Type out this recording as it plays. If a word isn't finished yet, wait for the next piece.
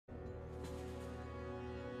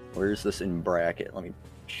Where's this in bracket? Let me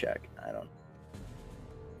check. I don't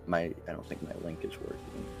think my link is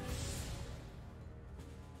working.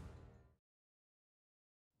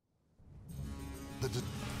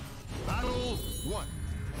 Battle 1.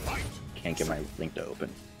 Fight. Can't get my link to open.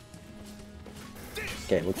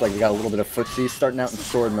 Okay, looks like we got a little bit of footsie starting out in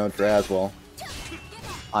sword mode for Aswell.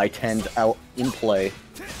 I-10's out in play.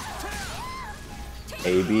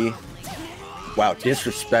 AB. Wow,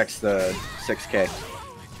 disrespects the 6K.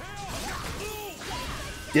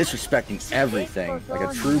 Disrespecting everything, like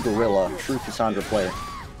a true gorilla, true Cassandra player.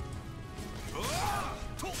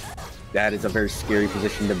 That is a very scary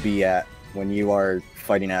position to be at when you are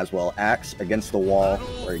fighting Aswell. Axe against the wall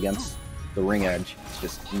or against the ring edge. It's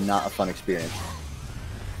just not a fun experience.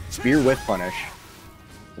 Spear with punish.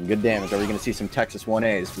 Some good damage. Are we going to see some Texas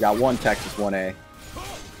 1As? We got one Texas 1A.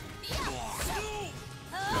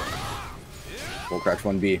 Full crouch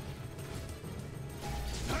 1B.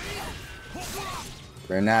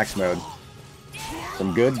 We're in axe mode.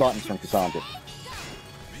 Some good buttons from Cassandra.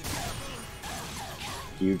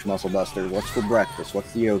 Huge muscle buster. What's for breakfast?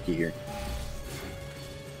 What's the Oki here?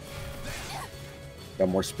 Got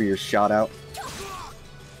more spears shot out.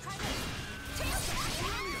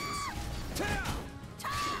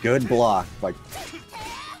 Good block. Like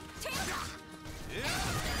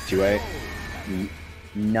 2A.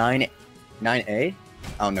 9A? I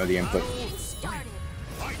don't know the input.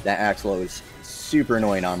 That axe low is super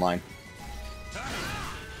annoying online.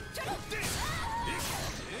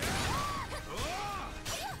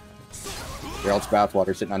 Geralt's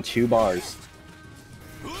Bathwater sitting on 2 bars.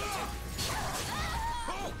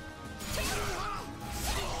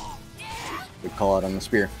 Good call out on the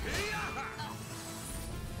spear.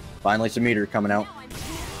 Finally some meter coming out.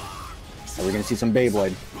 Are we gonna see some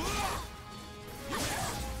Beyblade?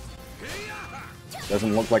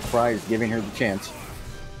 Doesn't look like Cry is giving her the chance.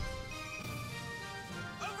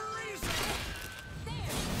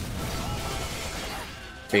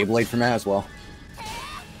 Beyblade from Aswell.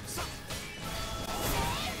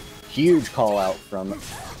 Huge call out from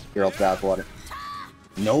Geralt's Bathwater.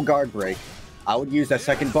 No guard break. I would use that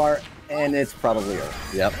second bar, and it's probably over.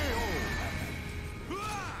 Yep.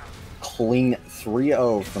 Clean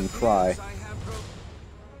 3-0 from Cry.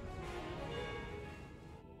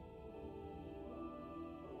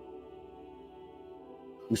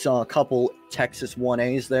 We saw a couple Texas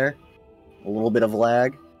 1As there. A little bit of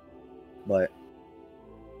lag, but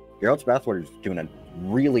Geralt's Bathwater is doing a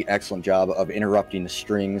really excellent job of interrupting the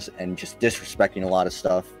strings and just disrespecting a lot of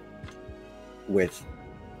stuff with,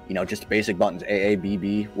 you know, just basic buttons. AA,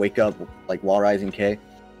 BB, wake up, like wall rising K.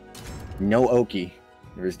 No Oki.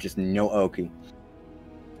 There's just no Oki.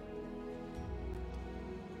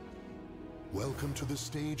 Welcome to the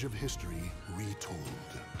stage of history retold.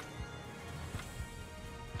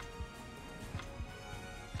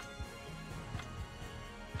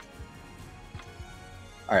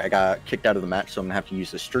 Alright, I got kicked out of the match, so I'm going to have to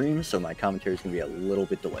use the stream, so my commentary is going to be a little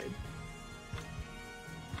bit delayed.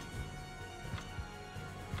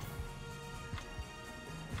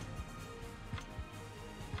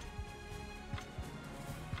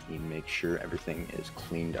 Need to make sure everything is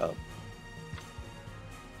cleaned up.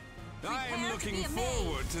 I am looking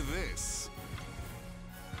forward to this.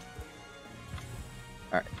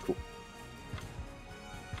 Alright, cool.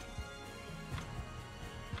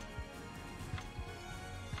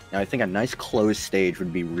 Now, I think a nice closed stage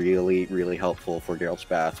would be really, really helpful for Geralt's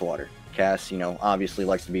Bathwater. Cass, you know, obviously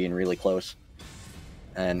likes to be in really close.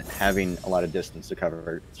 And having a lot of distance to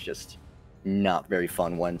cover, it's just not very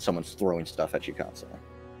fun when someone's throwing stuff at you constantly.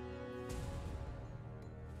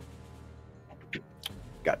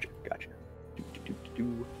 Gotcha, gotcha.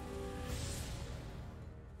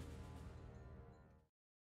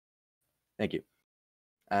 Thank you.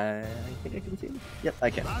 I think I can see him. Yep, I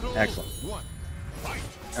can. Excellent.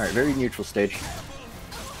 Alright, very neutral stage.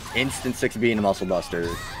 Instant 6B into Muscle Buster.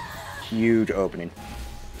 Huge opening.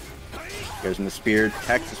 Goes in the spear.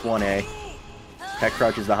 Texas 1A. Tech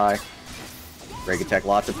crouches the high. Break attack,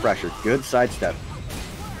 lots of pressure. Good sidestep.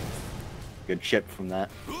 Good chip from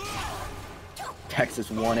that. Texas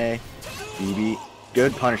 1A. BB.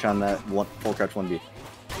 Good punish on that full crouch 1B.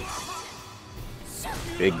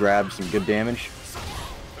 Big grab, some good damage.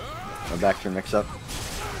 Go back to your mix up.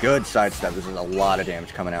 Good sidestep. This is a lot of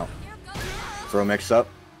damage coming out. Throw mix up.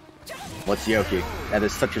 What's Yoki? That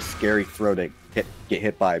is such a scary throw to get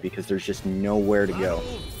hit by because there's just nowhere to go.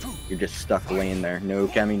 You're just stuck laying there. No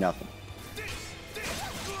Kemi, nothing.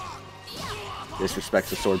 Disrespects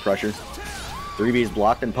the sword pressure. 3B is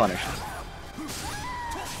blocked and punished.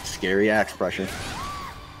 Scary axe pressure.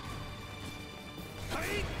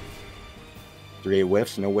 3A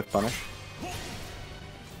whiffs, no whiff punish.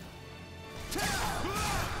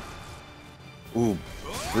 Ooh,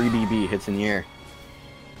 3BB hits in the air.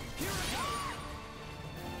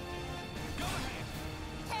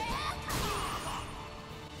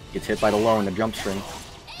 Gets hit by the low in the jump string.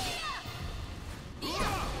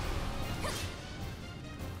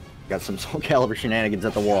 Got some Soul Calibur shenanigans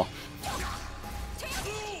at the wall.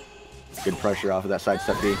 Good pressure off of that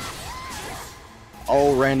sidestep B.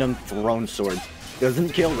 Oh, random thrown sword. Doesn't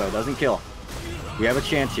kill though, doesn't kill. We have a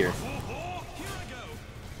chance here.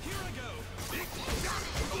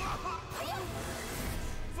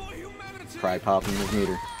 Cry popping his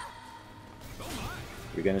meter.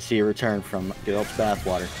 You're gonna see a return from Geralt's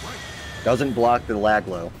Bathwater. Doesn't block the lag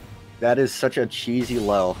low. That is such a cheesy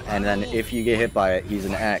low, and then if you get hit by it, he's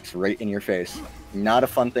an X right in your face. Not a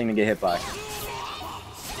fun thing to get hit by.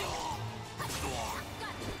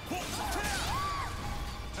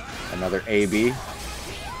 Another AB.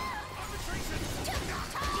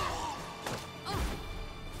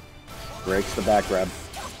 Breaks the back grab.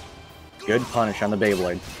 Good punish on the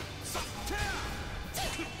Beyblade.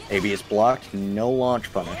 AB is blocked, no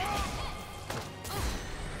launch punish.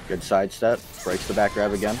 Good sidestep, breaks the back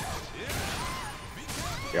grab again.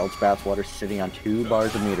 Geralt's Bathwater sitting on 2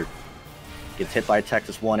 bars of meter. Gets hit by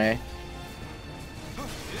Texas 1A.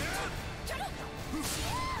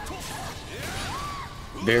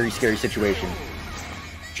 Very scary situation.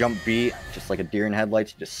 Jump B, just like a deer in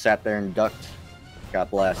headlights, just sat there and ducked.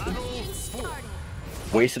 Got blasted.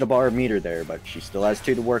 Wasted a bar of meter there, but she still has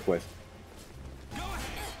 2 to work with.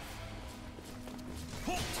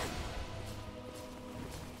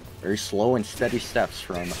 Very slow and steady steps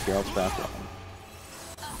from Geralt's Bathwater.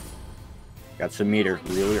 Got some meter,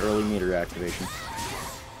 really early meter activation.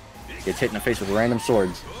 Gets hit in the face with random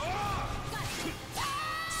swords.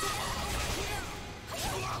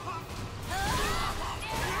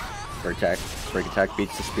 Break attack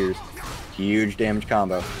beats the spears. Huge damage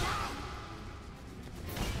combo.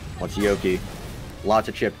 What's Yoki? Lots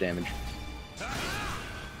of chip damage.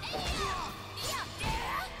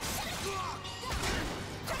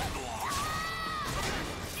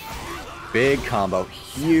 Big combo,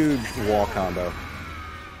 huge wall combo.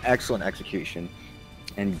 Excellent execution.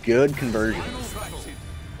 And good conversion.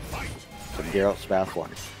 From Geralt's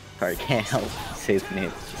Bathwater. Sorry, can't help say the name,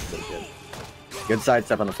 it's just so good. Good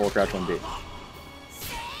sidestep on the full crouch 1B.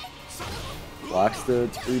 Blocks the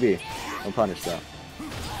 3B. No punish though.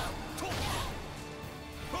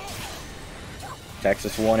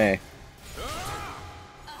 Texas 1A.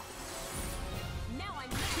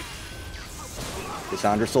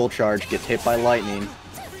 Cassandra Soul Charge gets hit by lightning.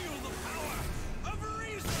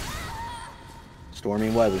 Stormy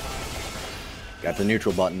weather. Got the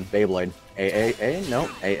neutral button. Beyblade. A? No.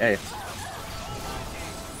 AA.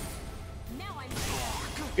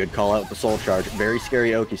 Good call out with the Soul Charge. Very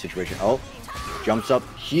scary Oki situation. Oh. Jumps up.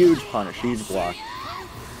 Huge punish. Huge block.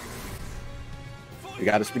 We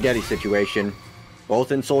got a spaghetti situation.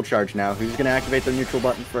 Both in Soul Charge now. Who's going to activate the neutral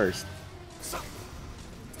button first?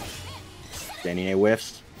 Standing A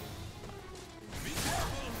whiffs.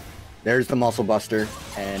 There's the Muscle Buster,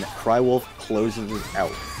 and Cry-Wolv closes it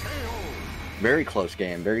out. Very close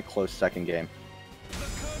game, very close second game.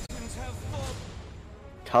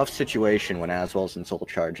 Tough situation when Aswell's in Soul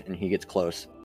Charge, and he gets close.